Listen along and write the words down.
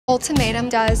Ultimatum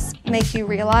does make you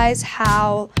realize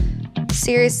how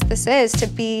serious this is to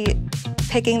be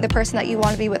picking the person that you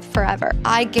want to be with forever.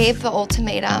 I gave the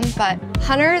ultimatum, but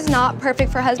Hunter is not perfect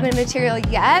for husband material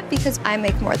yet because I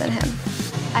make more than him.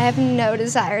 I have no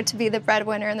desire to be the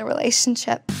breadwinner in the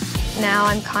relationship. Now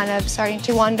I'm kind of starting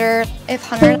to wonder if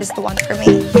Hunter is the one for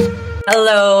me.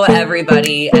 Hello,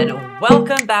 everybody, and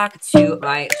welcome back to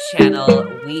my channel.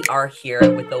 We are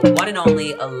here with the one and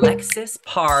only Alexis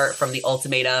PARR from the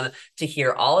Ultimatum to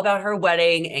hear all about her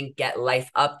wedding and get life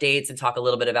updates and talk a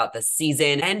little bit about the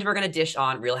season. And we're going to dish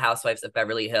on Real Housewives of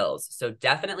Beverly Hills. So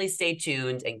definitely stay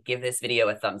tuned and give this video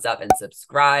a thumbs up and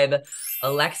subscribe.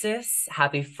 Alexis,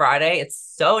 happy Friday. It's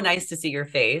so nice to see your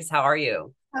face. How are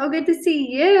you? Oh, good to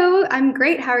see you. I'm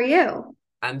great. How are you?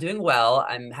 I'm doing well.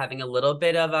 I'm having a little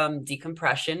bit of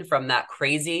decompression from that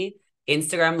crazy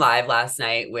Instagram live last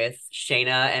night with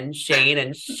Shayna and Shane,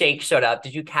 and Shake showed up.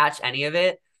 Did you catch any of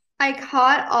it? I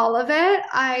caught all of it.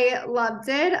 I loved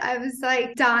it. I was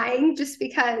like dying just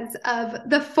because of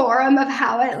the forum of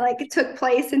how it took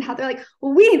place and how they're like,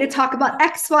 well, we need to talk about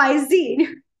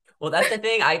XYZ. Well, that's the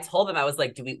thing. I told them, I was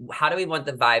like, how do we want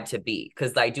the vibe to be?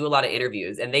 Because I do a lot of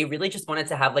interviews and they really just wanted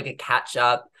to have like a catch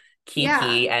up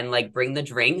Kiki and like bring the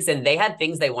drinks, and they had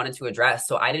things they wanted to address,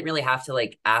 so I didn't really have to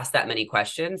like ask that many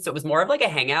questions. So it was more of like a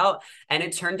hangout, and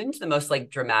it turned into the most like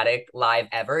dramatic live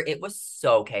ever. It was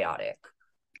so chaotic.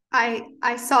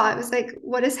 I saw it. Was like,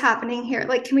 what is happening here?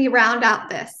 Like, can we round out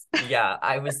this? Yeah,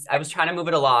 I was trying to move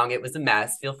it along. It was a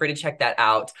mess. Feel free to check that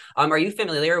out. Are you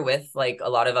familiar with like a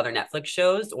lot of other Netflix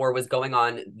shows, or was going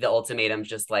on the Ultimatum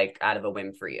just like out of a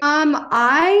whim for you?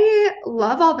 I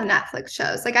love all the Netflix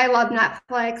shows. Like, I love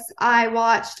Netflix. I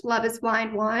watched Love is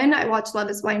Blind 1. I watched Love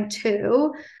is Blind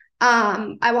 2.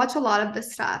 I watch a lot of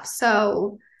this stuff.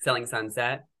 So, Selling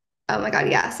Sunset. oh my God,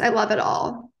 yes, I love it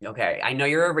all. Okay, I know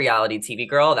you're a reality TV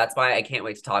girl. That's why I can't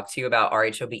wait to talk to you about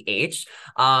RHOBH.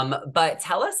 But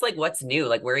tell us like what's new?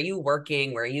 Like where are you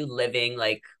working? Where are you living?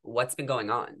 Like what's been going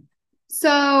on?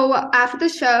 So after the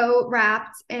show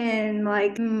wrapped in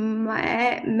like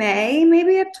May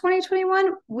maybe of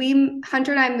 2021,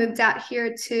 Hunter and I moved out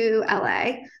here to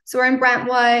LA. So we're in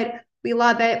Brentwood. We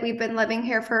love it. We've been living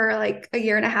here for like a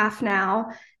year and a half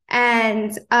now.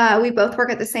 And we both work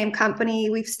at the same company.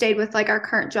 We've stayed with like our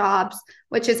current jobs,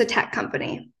 which is a tech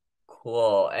company.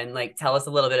 Cool. And like tell us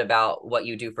a little bit about what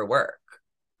you do for work.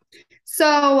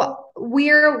 So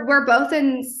we're both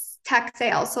in tech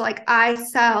sales. So like I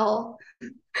sell,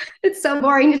 it's so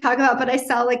boring to talk about, but I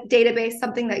sell like database,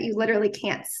 something that you literally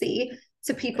can't see,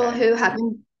 to people who have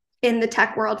been in the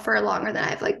tech world for longer than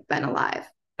I've like been alive.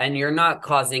 And you're not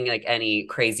causing like any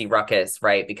crazy ruckus,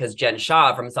 right? Because Jen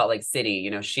Shaw from Salt Lake City,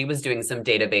 you know, she was doing some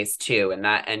database too, and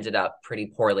that ended up pretty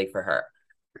poorly for her.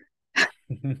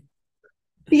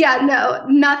 Yeah, no,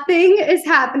 nothing is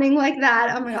happening like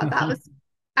that. Oh my God, that was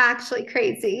actually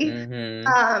crazy.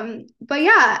 But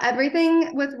yeah,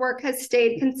 everything with work has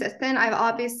stayed consistent. I've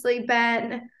obviously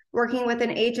been working with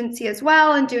an agency as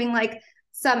well and doing like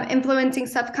some influencing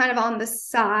stuff kind of on the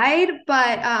side,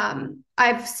 but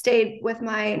I've stayed with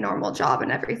my normal job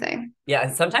and everything. Yeah,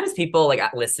 and sometimes people like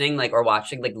listening like or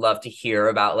watching like love to hear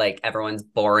about like everyone's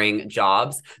boring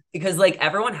jobs, because like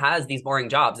everyone has these boring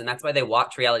jobs, and that's why they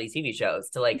watch reality TV shows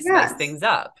to like spice things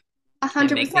up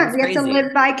and make 100%. things We have to crazy.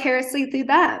 live vicariously through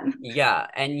them. Yeah,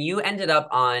 and you ended up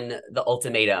on the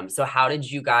Ultimatum. So how did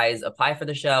you guys apply for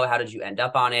the show? How did you end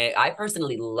up on it? I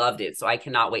personally loved it, so I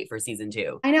cannot wait for season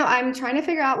 2. I know. I'm trying to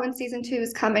figure out when season 2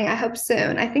 is coming. I hope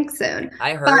soon. I think soon.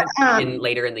 I But heard in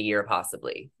later in the year,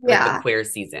 possibly like the yeah. queer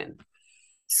season.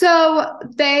 So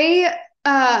they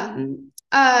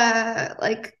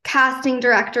like casting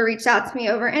director reached out to me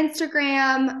over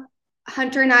Instagram.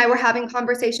 Hunter and I were having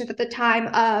conversations at the time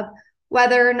of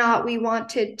whether or not we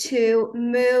wanted to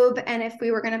move, and if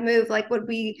we were going to move, like would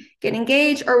we get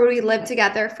engaged or would we live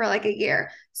together for like a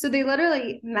year. So they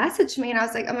literally messaged me and I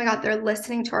was like, oh my God, they're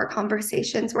listening to our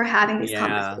conversations, we're having these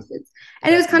conversations.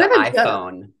 And it was kind the of a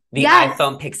iPhone. joke. The Yes,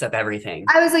 iPhone picks up everything.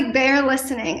 I was like, they're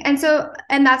listening. And so,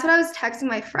 and that's what I was texting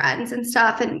my friends and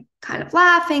stuff and kind of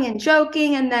laughing and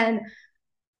joking. And then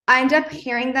I ended up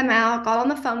hearing them out, got on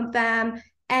the phone with them,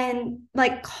 and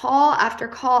like call after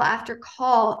call after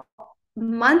call,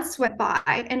 months went by.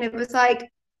 And it was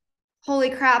like, holy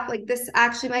crap, like this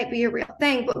actually might be a real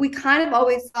thing. But we kind of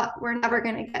always thought we're never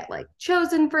going to get like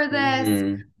chosen for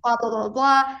this, blah, blah, blah,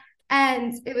 blah.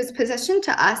 And it was positioned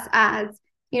to us as,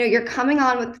 you know, you're coming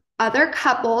on with other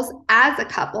couples as a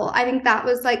couple. I think that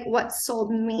was like what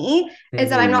sold me, is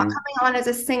that I'm not coming on as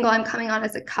a single, I'm coming on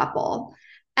as a couple.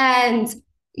 And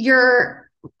you're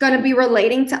going to be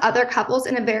relating to other couples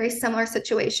in a very similar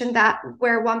situation, that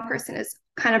where one person is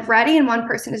kind of ready and one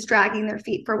person is dragging their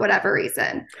feet for whatever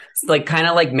reason. It's like kind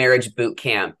of like marriage boot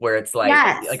camp where it's like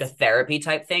a Yes. therapy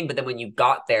type thing, but then when you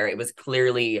got there, it was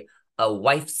clearly a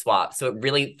wife swap. So it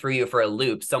really threw you for a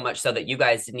loop, so much so that you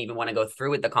guys didn't even want to go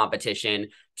through with the competition.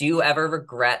 Do you ever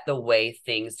regret the way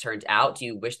things turned out? Do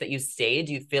you wish that you stayed?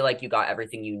 Do you feel like you got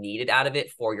everything you needed out of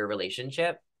it for your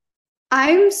relationship?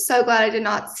 I'm so glad I did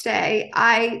not stay.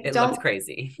 It looked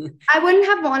crazy. I wouldn't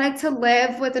have wanted to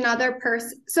live with another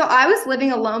person. So I was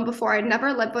living alone before. I'd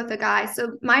never lived with a guy.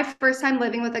 So my first time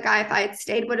living with a guy, if I had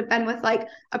stayed, would have been with like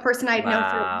a person I'd known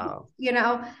for, Wow. Yeah.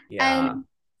 and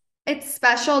it's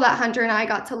special that Hunter and I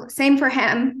got to, same for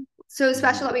him. So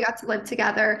special that Mhm. we got to live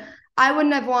together. I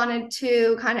wouldn't have wanted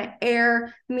to kind of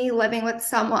air me living with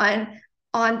someone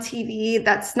on TV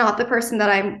that's not the person that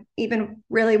I'm even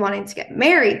really wanting to get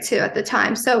married to at the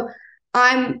time. So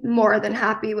I'm more than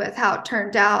happy with how it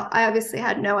turned out. I obviously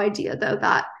had no idea though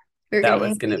that we were That getting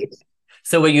was gonna. engaged.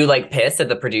 So were you like pissed at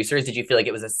the producers? Did you feel like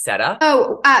it was a setup?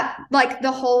 Oh, at like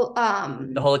the whole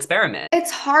The whole experiment.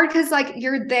 it's hard because like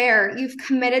you're there, you've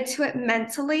committed to it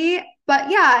mentally. But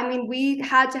yeah, I mean, we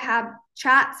had to have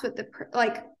chats with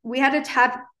like we had to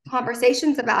have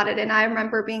conversations about it. And I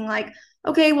remember being like,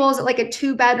 okay, well, is it like a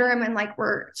two-bedroom and like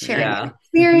we're sharing an Yeah.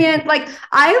 experience? Like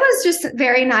I was just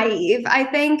very naive, I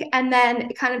think. And then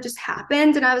it kind of just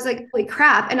happened. And I was like, holy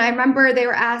crap. And I remember they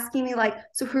were asking me, like,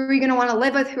 so who are you going to want to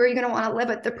live with? Who are you going to want to live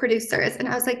with? The producers. And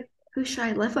I was like, who should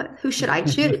I live with? Who should I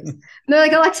choose? And they're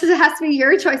like, Alexis, it has to be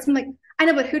your choice. I'm like, I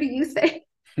know, but who do you think?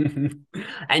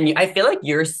 And I feel like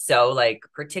you're so like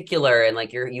particular and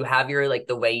like you have your like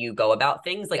the way you go about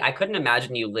things. Like I couldn't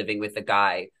imagine you living with a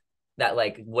guy that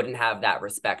like wouldn't have that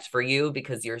respect for you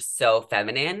because you're so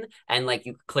feminine and like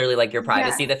you clearly like your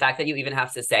privacy. Yes. The fact that you even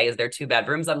have to say, is there two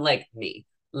bedrooms? I'm like, me.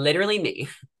 Literally me.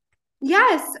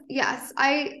 Yes. Yes.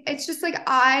 It's just like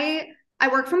I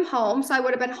work from home. So I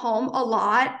would have been home a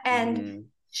lot and Mm,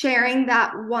 sharing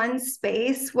that one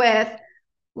space with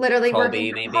literally working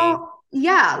Colby, from maybe. home.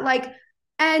 Yeah. Like,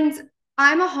 and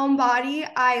I'm a homebody.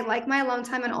 I like my alone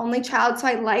time, and only child. So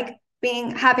I like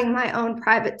having my own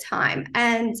private time.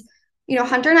 And,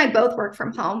 Hunter and I both work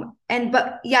from home,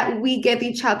 but yet we give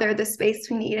each other the space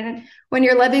we need. And when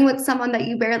you're living with someone that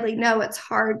you barely know, it's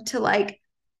hard to like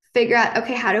figure out,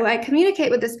 okay, how do I communicate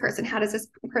with this person? How does this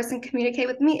person communicate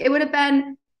with me? It would have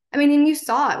been, I mean, and you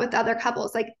saw it with other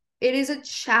couples. Like it is a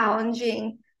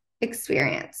challenging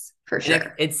experience for And it,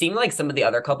 sure. it seemed like some of the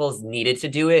other couples needed to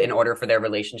do it in order for their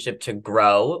relationship to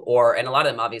grow, and a lot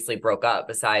of them obviously broke up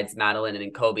besides Madeline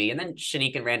and Kobe, and then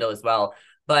Shanique and Randall as well.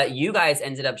 But you guys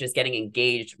ended up just getting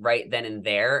engaged right then and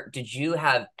there. Did you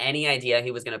have any idea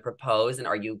he was going to propose? And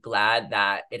are you glad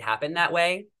that it happened that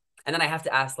way? And then I have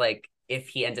to ask, like, if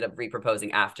he ended up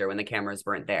re-proposing after when the cameras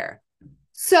weren't there.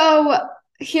 So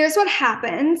here's what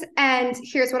happened, and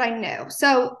here's what I knew.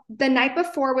 So the night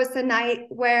before was the night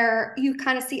where you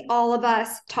kind of see all of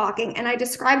us talking. And I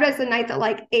described it as the night that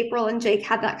like April and Jake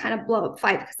had that kind of blow up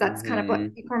fight, because that's kind of what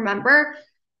Mm-hmm. you can remember.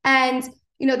 And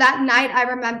that night I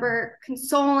remember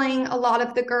consoling a lot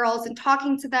of the girls and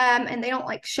talking to them, and they don't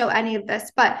like show any of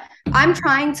this, but I'm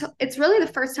trying to, it's really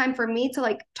the first time for me to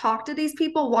like talk to these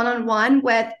people one on one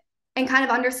with and kind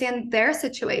of understand their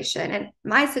situation and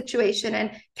my situation and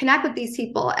connect with these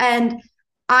people. And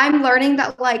I'm learning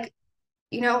that, like,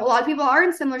 a lot of people are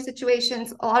in similar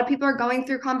situations. A lot of people are going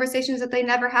through conversations that they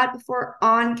never had before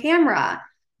on camera.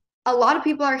 A lot of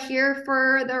people are here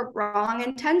for the wrong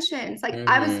intentions. Like,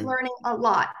 I was Mm-hmm. learning a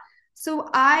lot. So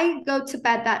I go to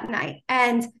bed that night,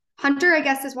 and Hunter, I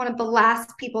guess, is one of the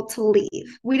last people to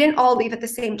leave. We didn't all leave at the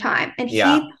same time. And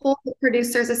Yeah. he pulled the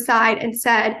producers aside and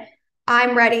said,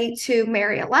 I'm ready to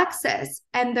marry Alexis.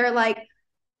 And they're like,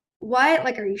 what?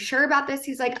 Like, are you sure about this?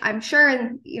 He's like, I'm sure.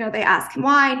 And, they ask him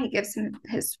why, and he gives him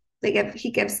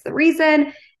he gives the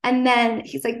reason. And then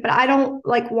he's like, but I don't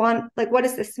like want, like, what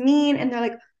does this mean? And they're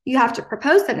like, you have to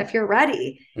propose then if you're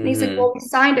ready. And he's like, Mm-hmm. well, we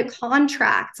signed a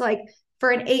contract, like, for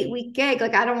an 8-week gig.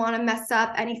 Like, I don't want to mess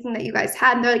up anything that you guys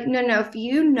had. And they're like, no, no,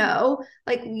 if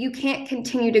like, you can't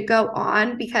continue to go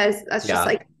on, because that's just Yeah.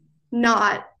 like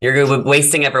not You're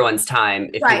wasting everyone's time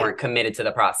if you right. weren't committed to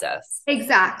the process.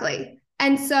 Exactly.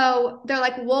 And so they're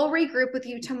like, we'll regroup with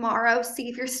you tomorrow, see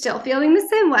if you're still feeling the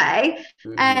same way,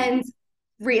 Mm-hmm. and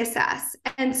reassess.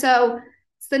 And so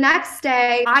it's the next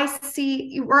day, I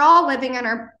see we're all living in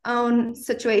our own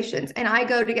situations. And I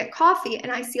go to get coffee,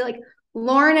 and I see like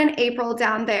Lauren and April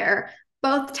down there,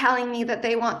 both telling me that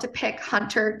they want to pick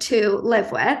Hunter to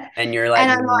live with. And you're like,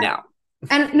 And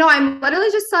no. no, I'm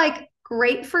literally just like,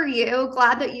 great for you.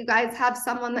 Glad that you guys have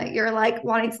someone that you're like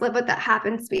wanting to live with that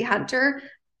happens to be Hunter.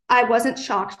 I wasn't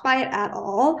shocked by it at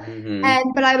all. Hmm. And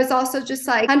but I was also just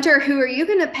like, Hunter, who are you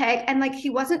gonna pick? And like he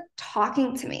wasn't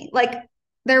talking to me. Like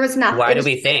there was nothing. Why It do was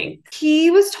we think?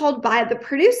 he was told by the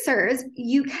producers,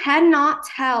 you cannot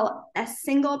tell a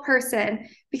single person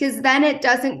because then it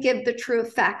doesn't give the true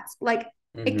effect. Like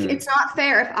Hmm. it's not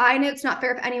fair if I knew, it's not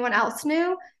fair if anyone else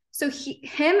knew. So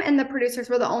him and the producers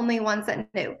were the only ones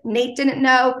that knew. Nate didn't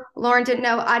know, Lauren didn't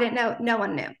know, I didn't know, no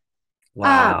one knew. Um,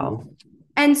 Wow.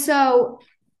 and so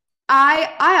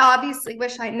I obviously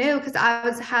wish I knew because I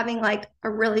was having like a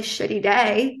really shitty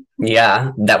day.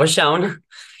 Yeah, that was shown.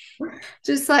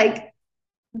 Just like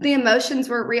the emotions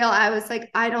were real. I was like,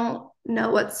 I don't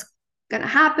know what's gonna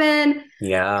happen. It was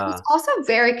Yeah. also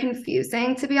very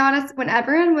confusing, to be honest. When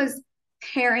everyone was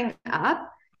pairing up,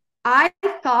 I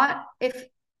thought if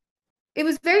it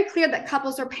was very clear that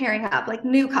couples are pairing up, like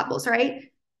new couples, right?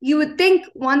 You would think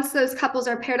once those couples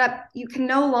are paired up, you can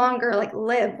no longer like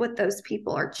live with those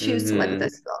people or choose to live with Hmm.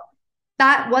 those people.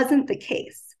 That wasn't the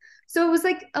case. So it was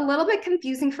like a little bit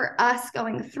confusing for us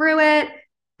going through it.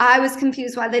 I was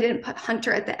confused why they didn't put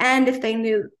Hunter at the end if they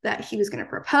knew that he was going to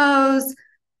propose,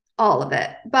 all of it.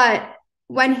 But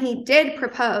when he did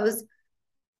propose,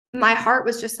 my heart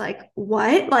was just like,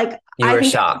 what? Like, You I were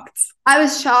think shocked. I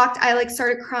was shocked. I like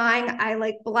started crying. I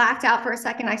like blacked out for a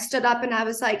second. I stood up and I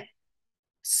was like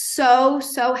so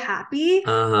happy.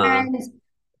 Uh-huh. And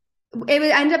it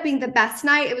would end up being the best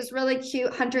night. It was really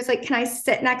cute. Hunter's like, can I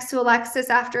sit next to Alexis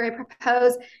after I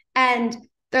propose? And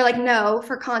they're like, no,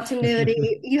 for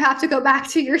continuity, you have to go back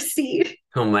to your seat.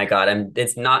 Oh my God,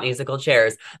 it's not musical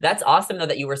chairs. That's awesome though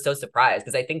that you were so surprised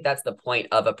because I think that's the point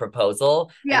of a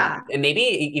proposal. Yeah. And maybe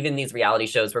even these reality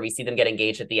shows where we see them get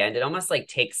engaged at the end, it almost like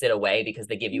takes it away because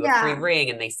they give you a free Yeah. ring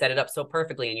and they set it up so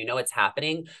perfectly and you know it's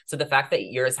happening. So the fact that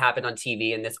yours happened on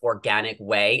TV in this organic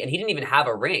way, and he didn't even have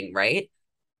a ring, right?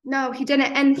 No, he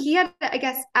didn't. And he had, I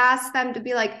guess, asked them to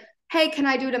be like, hey, can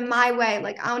I do it in my way?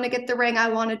 Like, I want to get the ring. I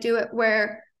want to do it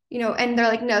where, and they're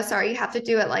like, no, sorry, you have to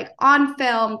do it like on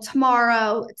film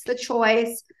tomorrow. It's the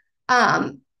choice.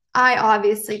 Um, I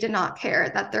obviously did not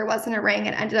care that there wasn't a ring.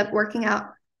 It ended up working out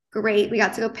great. We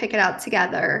got to go pick it out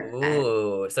together. And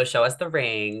Ooh, so show us the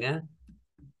ring.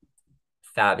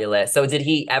 Fabulous. So did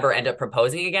he ever end up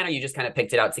proposing again, or you just kind of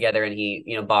picked it out together and he,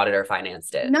 bought it or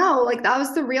financed it? no, like that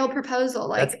was the real proposal.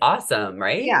 That's Like, awesome,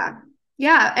 right? yeah.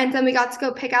 Yeah. And then we got to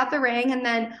go pick out the ring. And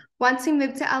then once we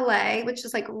moved to LA, which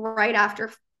is like right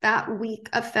after that week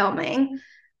of filming,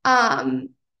 um,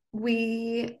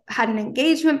 we had an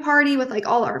engagement party with like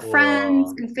all our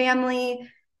friends Cool. and family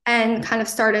and kind of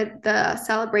started the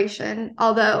celebration.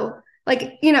 Although,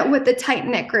 like, with the tight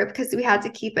knit group, because we had to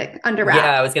keep it under Yeah,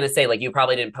 wraps. I was gonna say, like, you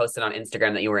probably didn't post it on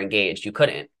Instagram that you were engaged. You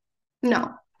couldn't.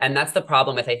 No, And that's the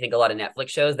problem with, I think, a lot of Netflix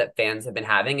shows that fans have been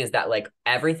having is that like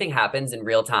everything happens in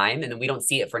real time and then we don't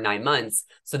see it for 9 months.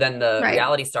 So then the right.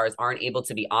 reality stars aren't able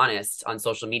to be honest on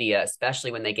social media,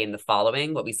 especially when they gain the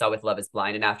following, what we saw with Love is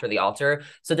Blind and After the Altar.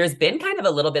 So there's been kind of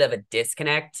a little bit of a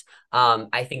disconnect,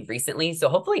 I think, recently. So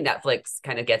hopefully Netflix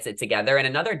kind of gets it together. And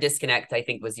another disconnect, I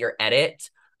think, was your edit.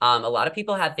 A lot of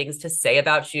people had things to say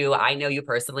about you. I know you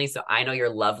personally, so I know you're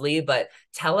lovely, but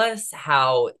tell us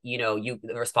how, the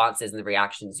responses and the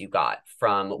reactions you got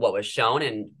from what was shown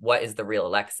and what is the real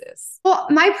Alexis. Well,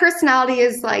 my personality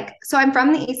is like, so I'm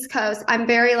from the East Coast. I'm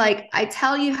very like, I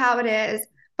tell you how it is,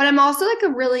 but I'm also like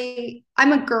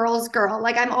I'm a girl's girl.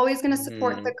 Like, I'm always going to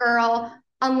support the Mm-hmm. girl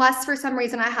unless for some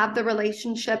reason I have the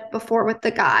relationship before with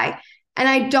the guy. And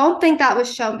I don't think that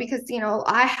was shown because,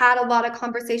 I had a lot of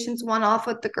conversations one off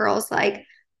with the girls, like,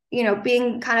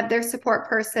 being kind of their support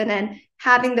person and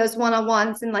having those one on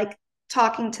ones and like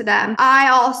talking to them. I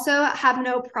also have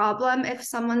no problem if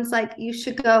someone's like, you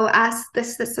should go ask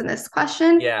this, and this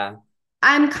question. Yeah.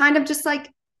 I'm kind of just like,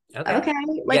 Okay. okay,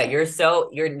 Yeah, like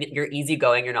you're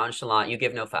easygoing, you're nonchalant, you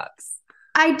give no fucks.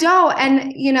 I don't.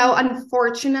 And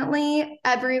unfortunately,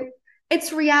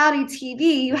 it's reality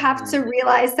TV. You have to Mm-hmm.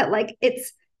 realize that like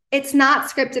it's not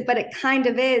scripted, but it kind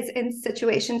of is in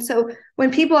situations. So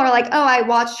when people are like, "Oh, I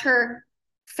watched her,"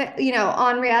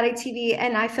 on reality TV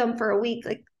and I filmed for a week,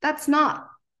 like that's not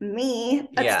me.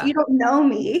 That's Yeah. you don't know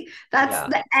me. That's Yeah.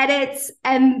 the edits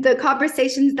and the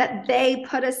conversations that they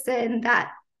put us in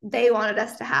that they wanted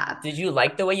us to have. Did you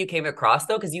like the way you came across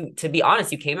though? Because to be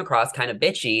honest, you came across kind of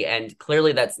bitchy, and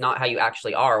clearly that's not how you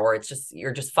actually are, or it's just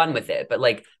you're just fun with it. But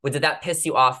like, did that piss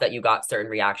you off that you got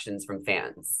certain reactions from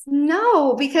fans?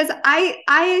 No, because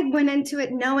I went into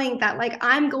it knowing that like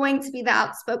I'm going to be the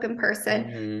outspoken person.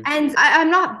 Mm-hmm. And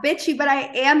I'm not bitchy, but I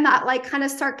am that like kind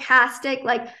of sarcastic,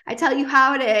 like I tell you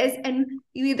how it is, and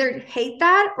you either hate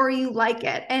that or you like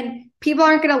it. And people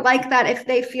aren't gonna like that if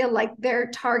they feel like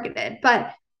they're targeted.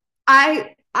 But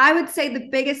I I would say the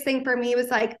biggest thing for me was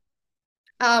like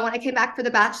when I came back for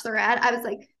The Bachelorette, I was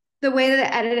like, the way that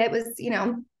it edited it was,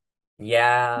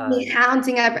 Yeah. me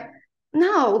hounding every.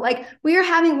 No, like we were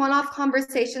having one-off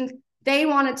conversations. They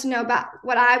wanted to know about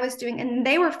what I was doing, and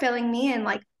they were filling me in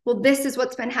like, well, this is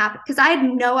what's been happening. Because I had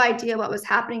no idea what was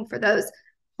happening for those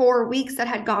 4 weeks that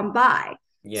had gone by.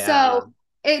 Yeah. So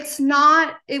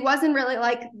it wasn't really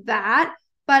like that.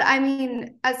 But I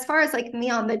mean, as far as like me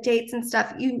on the dates and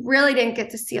stuff, you really didn't get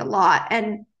to see a lot.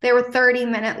 And they were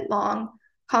 30-minute long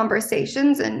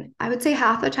conversations. And I would say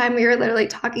half the time we were literally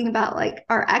talking about like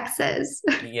our exes.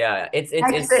 Yeah, it's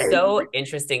Exes. so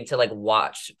interesting to like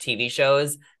watch TV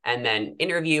shows and then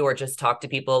interview or just talk to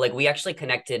people. Like we actually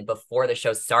connected before the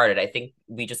show started. I think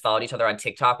we just followed each other on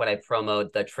TikTok when I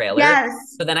promoted the trailer.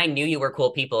 Yes, So then I knew you were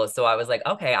cool people. So I was like,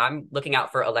 okay, I'm looking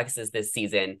out for Alexis this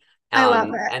season. I love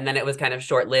it. And then it was kind of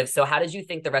short-lived. So how did you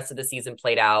think the rest of the season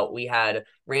played out? We had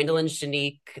Randall and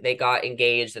Shanique, they got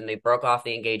engaged and they broke off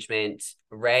the engagement.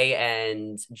 Ray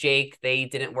and Jake, they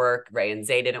didn't work. Ray and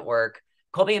Zay didn't work.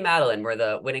 Colby and Madeline were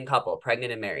the winning couple,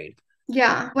 pregnant and married.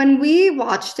 Yeah. When we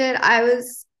watched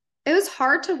it was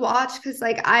hard to watch because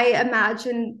like I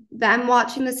imagine them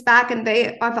watching this back and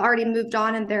they have already moved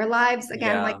on in their lives.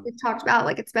 Again, like Yeah. we talked about,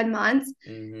 like it's been months.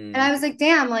 And I Hmm. was like,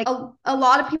 damn, like a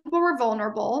lot of people were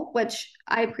vulnerable, which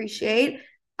I appreciate.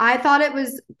 I thought it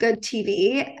was good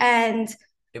TV. And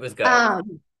It was good.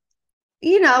 um,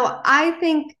 I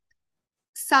think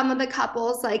some of the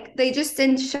couples like they just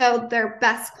didn't show their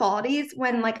best qualities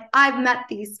when like I've met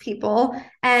these people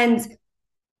and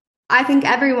I think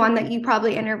everyone that you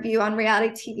probably interview on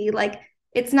reality TV like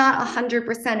it's not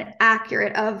 100%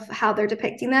 accurate of how they're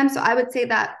depicting them. So I would say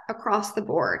that across the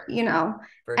board.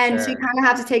 For And so you sure. kind of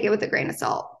have to take it with a grain of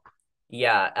salt.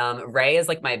 Yeah, Ray is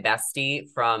like my bestie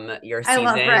from your I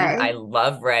love season. Ray. I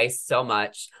love Ray so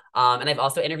much. And I've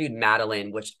also interviewed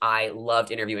Madeline, which I loved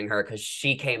interviewing her because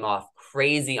she came off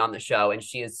crazy on the show and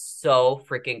she is so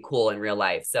freaking cool in real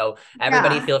life. So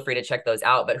everybody Yeah. feel free to check those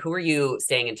out. But who are you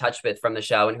staying in touch with from the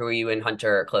show and who are you and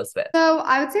Hunter close with? So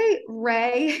I would say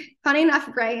Ray, funny enough,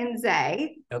 Ray and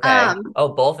Zay. Okay. Oh,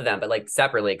 both of them, but like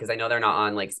separately because I know they're not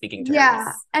on like speaking Yeah.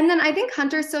 terms. And then I think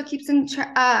Hunter still keeps in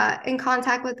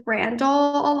contact with Randall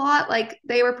a lot. Like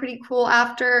they were pretty cool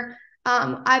after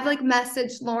I've like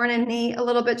messaged Lauren and Nate a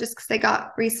little bit just because they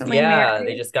got recently Yeah, they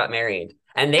married. just got married.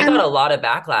 And they And got a lot of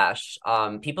backlash.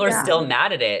 People are yeah. still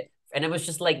mad at it. And it was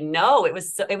just like, no, it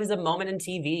was a moment in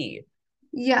TV.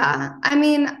 Yeah. I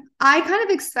mean, I kind of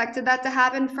expected that to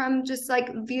happen from just like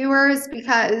viewers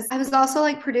because I was also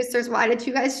like producers, why did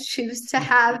you guys choose to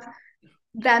have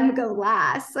them go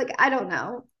last? Like, I don't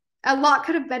know. A lot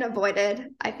could have been avoided,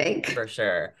 I think. For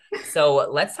sure. So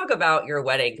let's talk about your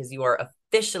wedding because you are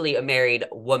officially a married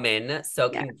woman.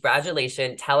 So Yeah.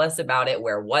 congratulations. Tell us about it.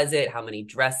 Where was it? How many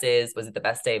dresses? Was it the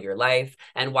best day of your life?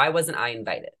 And why wasn't I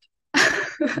invited?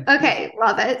 Okay,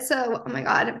 love it. So, oh my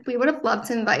God, we would have loved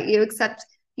to invite you, except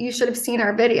you should have seen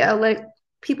our video. Like,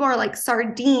 people are like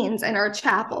sardines in our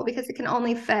chapel because it can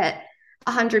only fit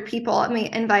 100 people, and we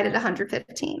invited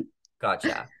 115.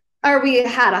 Gotcha. Or we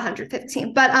had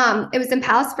 115, but it was in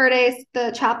Palos Verdes.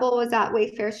 The chapel was at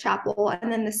Wayfair's chapel,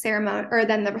 and then the ceremony or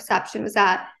then the reception was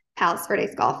at Palos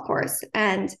Verdes golf course.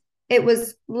 And it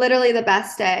was literally the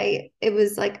best day. It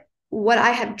was like what I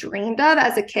have dreamed of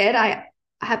as a kid. I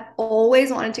have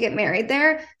always wanted to get married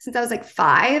there since I was like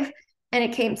 5, and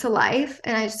it came to life.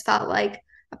 And I just felt like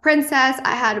a princess.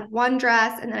 I had one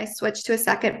dress, and then I switched to a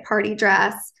second party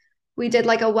dress. We did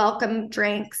like a welcome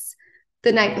drinks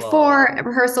the night before, Cool. a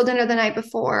rehearsal dinner the night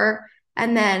before,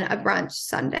 and then a brunch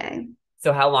Sunday.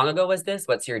 So how long ago was this?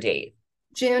 What's your date?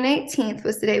 June 18th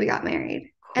was the day we got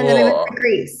married. And then we went to Cool.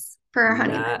 Greece for our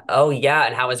honeymoon. Oh yeah.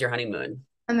 And how was your honeymoon?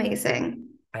 Amazing.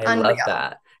 I love Unreal.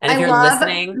 that. And if I you're love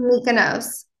listening,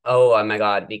 Mykonos. oh my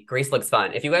God, Greece looks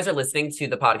fun. If you guys are listening to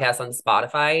the podcast on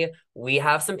Spotify, we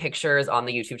have some pictures on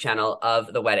the YouTube channel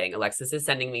of the wedding. Alexis is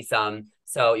sending me some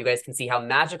so you guys can see how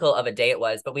magical of a day it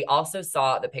was. But we also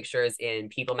saw the pictures in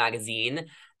People magazine,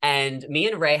 and me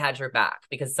and Ray had your back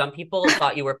because some people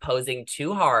thought you were posing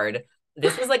too hard.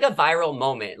 This was like a viral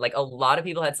moment. Like a lot of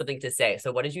people had something to say.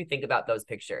 So what did you think about those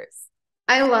pictures?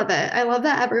 I love it. I love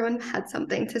that everyone had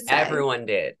something to say. Everyone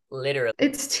did, literally.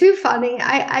 It's too funny.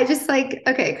 I just like,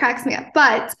 okay, it cracks me up.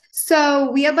 But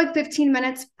so we had like 15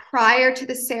 minutes prior to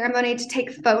the ceremony to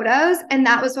take photos. And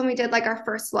that was when we did like our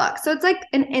first look. So it's like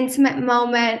an intimate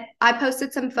moment. I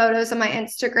posted some photos on my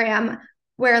Instagram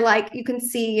where like you can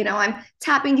see, I'm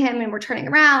tapping him and we're turning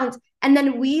around. And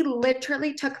then we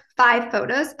literally took 5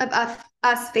 photos of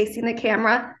us facing the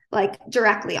camera, like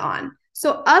directly on.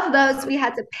 So of those, we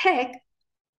had to pick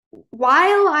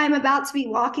while I'm about to be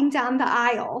walking down the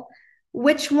aisle,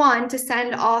 which one to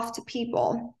send off to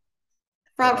people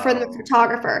for the Whoa.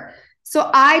 photographer. So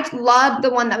I love the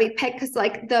one that we picked because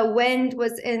like the wind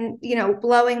was in,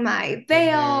 blowing my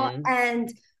veil Mm-hmm.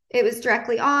 and it was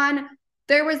directly on.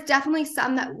 There was definitely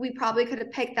some that we probably could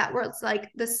have picked that was like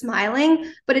the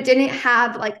smiling, but it didn't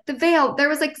have like the veil. There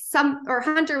was like some, or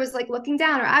Hunter was like looking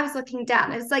down, or I was looking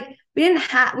down. It's like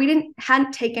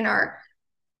hadn't taken our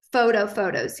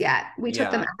photos yet. We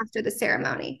took them Yeah. after the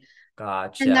ceremony.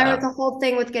 And there was Gotcha. a whole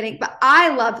thing with getting, but I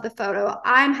love the photo.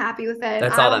 I'm happy with it. And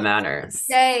That's I all that will matters.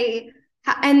 say,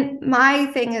 and my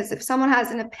thing is, if someone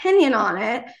has an opinion on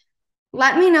it,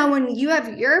 let me know when you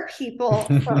have your people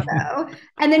photo,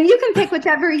 and then you can pick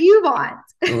whichever you want.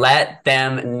 Let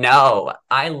them know.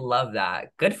 I love that.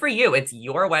 Good for you. It's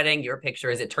your wedding, your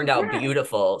pictures. It turned out Yeah,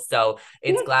 beautiful. So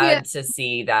it's thank you. glad to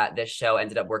see that this show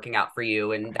ended up working out for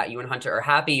you and that you and Hunter are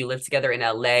happy. You live together in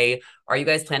LA. Are you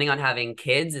guys planning on having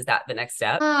kids? Is that the next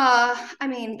step? I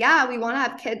mean, yeah, we want to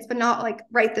have kids, but not like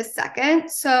right this second.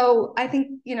 So I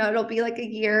think, it'll be like a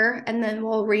year and then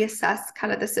we'll reassess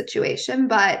kind of the situation.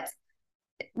 But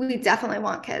we definitely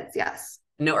want kids, yes.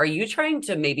 No, are you trying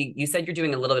to maybe, you said you're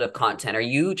doing a little bit of content. Are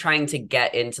you trying to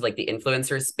get into like the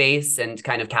influencer space and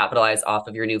kind of capitalize off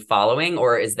of your new following,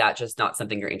 or is that just not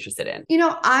something you're interested in?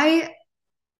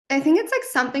 I think it's like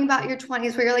something about your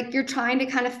 20s where you're trying to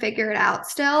kind of figure it out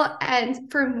still. And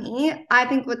for me, I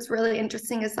think what's really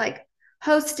interesting is like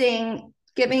hosting,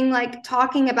 giving like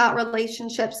talking about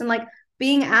relationships and like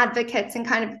being advocates and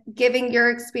kind of giving your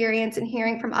experience and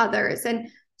hearing from others. And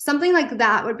something like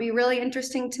that would be really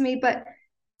interesting to me. But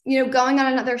going on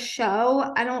another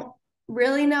show, I don't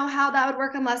really know how that would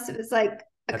work unless it was like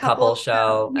a A couple couple of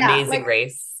show, yeah, Amazing like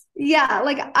Race. yeah,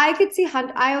 like I could see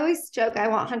Hunter. I always joke I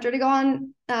want Hunter to go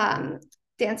on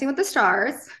Dancing with the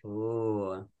Stars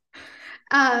Ooh.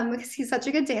 because he's such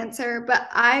a good dancer. But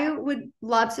I would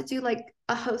love to do like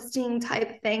a hosting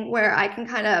type thing where I can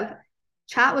kind of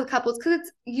chat with couples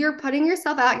because you're putting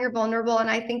yourself out, you're vulnerable, and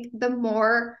I think the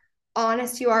more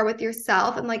honest you are with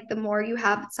yourself and like the more you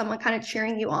have someone kind of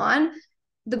cheering you on,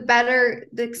 the better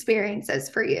the experience is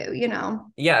for you, you know?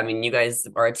 Yeah, I mean, you guys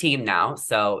are a team now,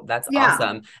 so that's Yeah,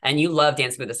 awesome. And you love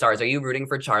Dancing with the Stars. Are you rooting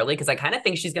for Charlie? Because I kind of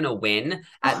think she's gonna win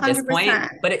a at this hundred point,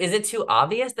 percent. but is it too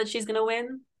obvious that she's gonna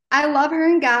win? I love her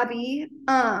and Gabby.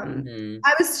 Hmm.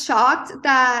 I was shocked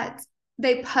that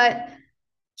they put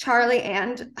Charlie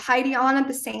and Heidi on at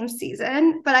the same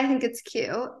season, but I think it's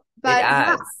cute. But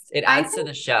yeah, It I adds to think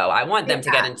the show. I want them it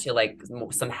to get into like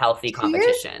some healthy Tears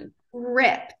competition.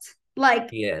 ripped like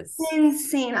He is.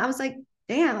 insane. I was like,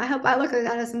 damn, I hope I look like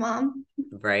that as a mom.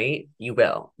 Right? You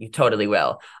will. You totally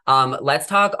will. Let's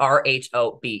talk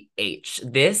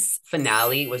RHOBH. This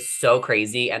finale was so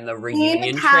crazy, and the Team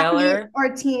reunion Kathy trailer. or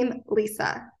Team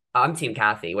Lisa? I'm Team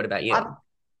Kathy. What about A you?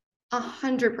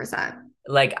 100%.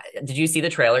 Like, did you see the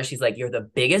trailer? She's like, "You're the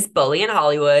biggest bully in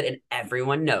Hollywood, and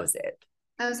everyone knows it."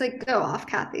 I was like, go off,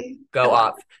 Kathy. I Go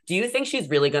love off. Do you think she's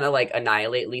really gonna like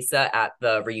annihilate Lisa at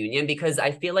the reunion? Because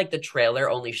I feel like the trailer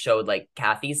only showed like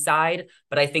Kathy's side,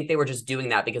 but I think they were just doing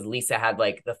that because Lisa had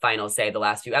like the final say the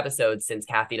last few episodes since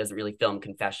Kathy doesn't really film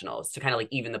confessionals to kind of like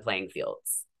even the playing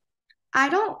fields. I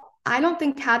don't I don't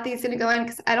think Kathy's gonna go in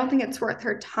because I don't think it's worth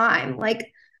her time.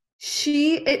 Like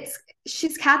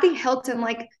she's Kathy Hilton.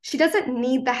 Like she doesn't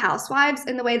need the housewives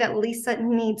in the way that Lisa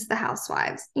needs the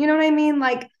housewives. You know what I mean?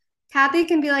 Like Kathy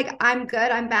can be like, I'm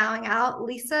good, I'm bowing out.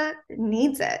 Lisa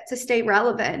needs it to stay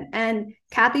relevant. And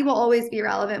Kathy will always be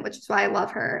relevant, which is why I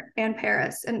love her and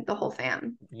Paris and the whole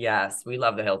fam. Yes, we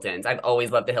love the Hiltons. I've always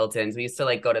loved the Hiltons. We used to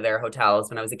like go to their hotels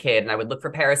when I was a kid, and I would look for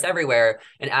Paris everywhere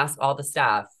and ask all the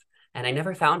staff. And I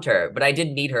never found her, but I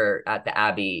did meet her at the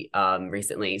Abbey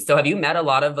recently. So have you met a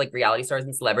lot of like reality stars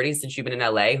and celebrities since you've been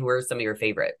in LA? Who are some of your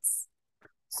favorites?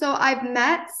 So I've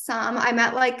met some. I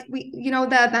met like the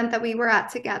event that we were at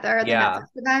together, the Yeah. Netflix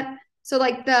event. So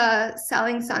like the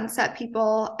Selling Sunset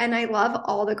people, and I love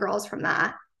all the girls from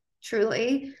that,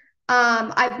 truly.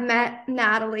 I've met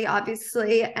Natalie,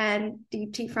 obviously, and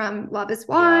Deepti from Love is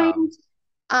Yeah. Blind.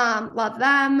 Love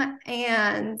them.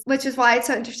 And which is why it's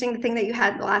so interesting the thing that you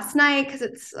had last night, because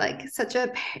it's like such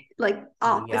a like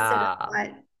opposite of Yeah.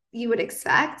 what you would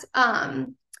expect.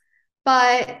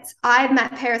 But I've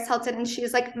met Paris Hilton and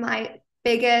she's like my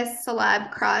biggest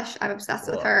celeb crush. I'm obsessed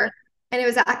with Cool. her. And it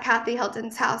was at Kathy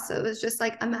Hilton's house. So it was just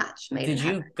like a match made in Did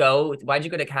heaven. you go? Why'd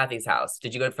you go to Kathy's house?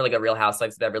 Did you go for like a Real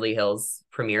Housewives of Beverly Hills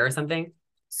premiere or something?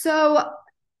 So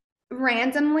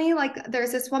randomly, like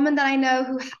there's this woman that I know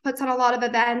who puts on a lot of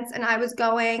events, and I was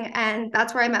going, and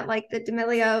that's where I met like the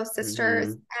D'Amelio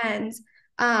sisters. Hmm.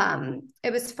 And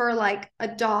it was for like a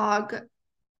dog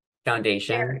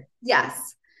Foundation.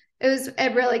 Yes. It was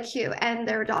really cute. And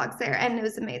there were dogs there. And it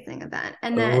was an amazing event.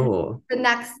 And then Ooh. the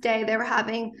next day they were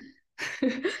having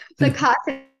the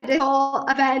cocktail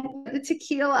event, the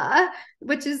tequila,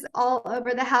 which is all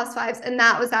over the housewives. And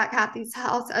that was at Kathy's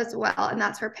house as well. And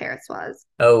that's where Paris was.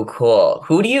 Oh, cool.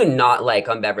 Who do you not like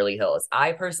on Beverly Hills?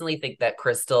 I personally think that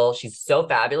Crystal, she's so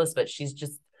fabulous, but she's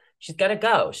got to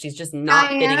go. She's just not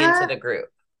fitting into Diana, the group.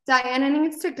 Diana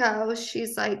needs to go.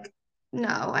 She's like,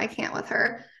 no, I can't with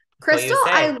her. So Crystal, you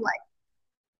I say. like.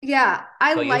 Yeah,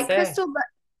 I So you like say. Crystal,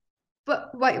 but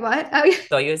wait, what? Oh, yeah.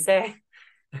 So you say.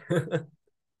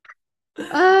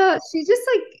 She just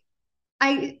like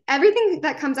I everything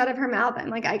that comes out of her mouth, I'm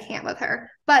like, I can't with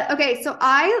her. But okay, so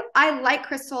I like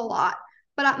Crystal a lot,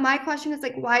 but my question is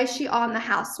like, why is she on the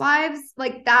Housewives?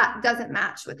 Like that doesn't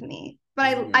match with me. But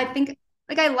I Mhm. think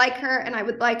like I like her and I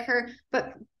would like her,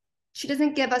 but she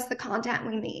doesn't give us the content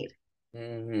we need.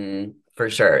 For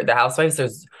sure. The Housewives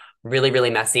is really, really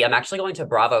messy. I'm actually going to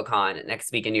BravoCon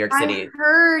next week in New York I City.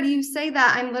 heard you say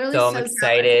that. I'm literally So I'm so jealous.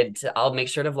 excited. I'll make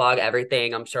sure to vlog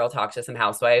everything. I'm sure I'll talk to some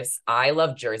housewives. I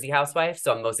love Jersey Housewives,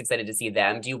 so I'm most excited to see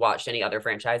them. Do you watch any other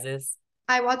franchises?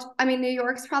 I mean, New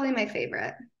York's probably my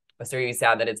favorite. So are you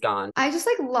sad that it's gone? I just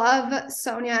like love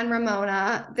Sonia and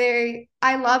Ramona.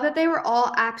 I love that they were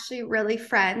all actually really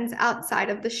friends outside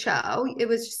of the show. It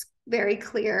was just very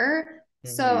clear.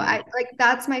 So Hmm. I like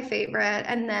that's my favorite.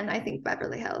 And then I think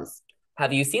Beverly Hills.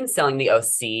 Have you seen Selling the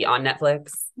OC on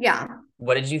Netflix? Yeah.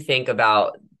 What did you think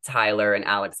about Tyler and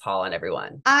Alex Hall and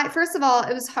everyone? I first of all,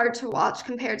 it was hard to watch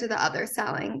compared to the other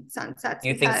Selling Sunsets Do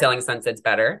you think because Selling Sunset's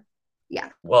better? yeah.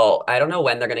 Well, I don't know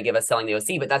when they're going to give us Selling the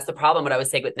OC, but that's the problem. What I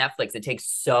was saying with Netflix, it takes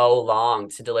so long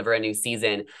to deliver a new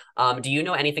season. Do you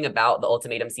know anything about the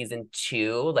Ultimatum season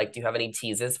 2? Like, do you have any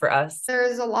teases for us?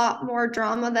 There's a lot more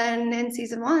drama than in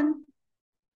season one.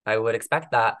 I would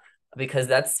expect that because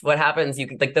that's what happens.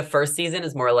 Like the first season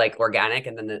is more like organic,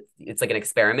 and then it's like an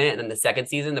experiment, and then the second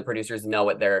season, the producers know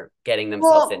what they're getting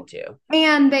themselves Well, into.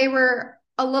 and they were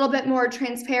a little bit more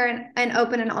transparent and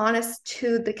open and honest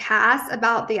to the cast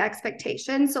about the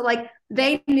expectations. So, like,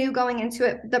 they knew going into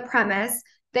it the premise,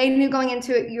 they knew going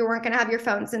into it you weren't going to have your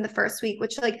phones in the first week,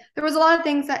 which, like, there was a lot of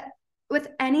things that with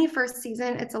any first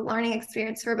season, it's a learning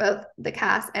experience for both the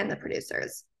cast and the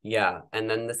producers. Yeah. And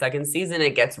then the second season,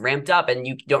 it gets ramped up and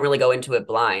you don't really go into it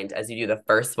blind as you do the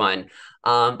first one.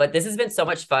 But this has been so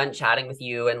much fun chatting with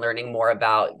you and learning more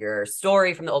about your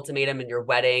story from the ultimatum and your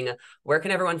wedding. Where can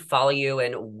everyone follow you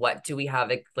and what do we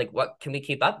have, like, what can we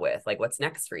keep up with? Like, what's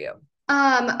next for you?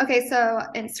 Okay, so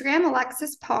Instagram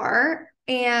Alexis PARR.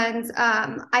 And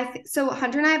so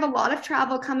Hunter and I have a lot of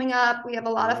travel coming up. We have a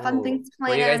lot of fun Oh, things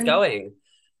where are you guys planned. going?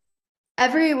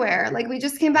 Everywhere. Like we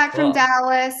just came Oh, back from cool.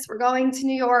 Dallas. We're going to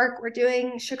New York. We're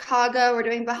doing Chicago. We're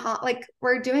doing like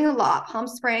we're doing a lot. Palm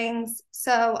Springs.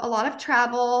 So a lot of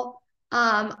travel.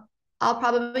 I'll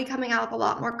probably be coming out with a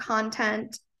lot more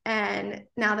content. And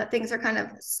now that things are kind of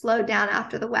slowed down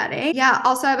after the wedding. Yeah.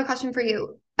 Also, I have a question for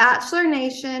you. Bachelor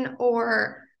Nation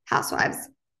or Housewives?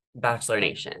 Bachelor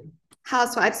Nation.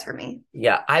 Housewives for me.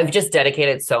 Yeah, I've just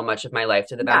dedicated so much of my life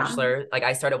to The Yeah. Bachelor. Like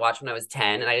I started watching when I was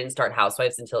 10 and I didn't start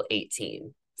Housewives until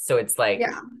 18. So it's like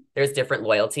Yeah. there's different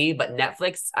loyalty, but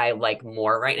Netflix I like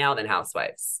more right now than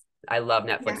Housewives. I love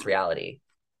Yeah. Netflix reality.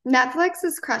 Netflix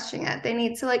is crushing it. They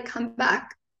need to like come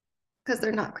back because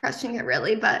they're not crushing it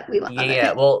really, but we love Yeah, yeah.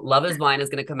 it. Well, Love is Blind is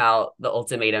going to come out, The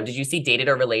Ultimatum. Did you see Dated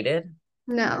or Related?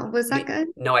 No, was that good?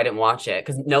 No, I didn't watch it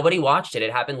because nobody watched it.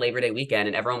 It happened Labor Day weekend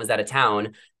and everyone was out of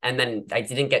town. And then I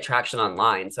didn't get traction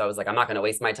online. So I was like, I'm not going to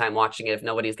waste my time watching it if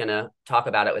nobody's going to talk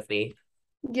about it with me.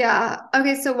 Yeah.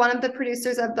 Okay, so one of the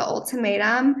producers of The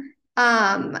Ultimatum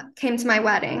came to my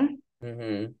wedding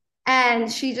Hmm.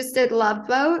 and she just did Love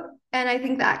Boat and I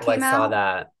think that Oh, I came saw out.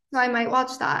 that. So I might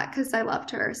watch that because I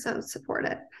loved her. So support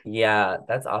it. Yeah,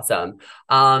 that's awesome.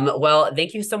 Well,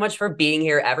 thank you so much for being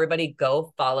here. Everybody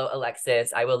go follow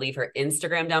Alexis. I will leave her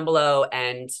Instagram down below.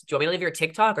 And do you want me to leave your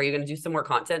TikTok? Are you going to do some more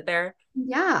content there?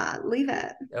 Yeah, leave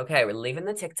it. Okay, we're leaving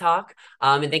the TikTok.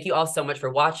 And thank you all so much for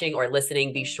watching or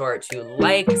listening. Be sure to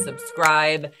like,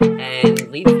 subscribe,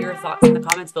 and leave your thoughts in the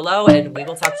comments below. And we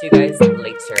will talk to you guys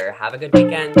later. Have a good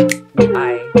weekend.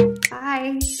 Bye.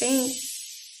 Bye. Thanks.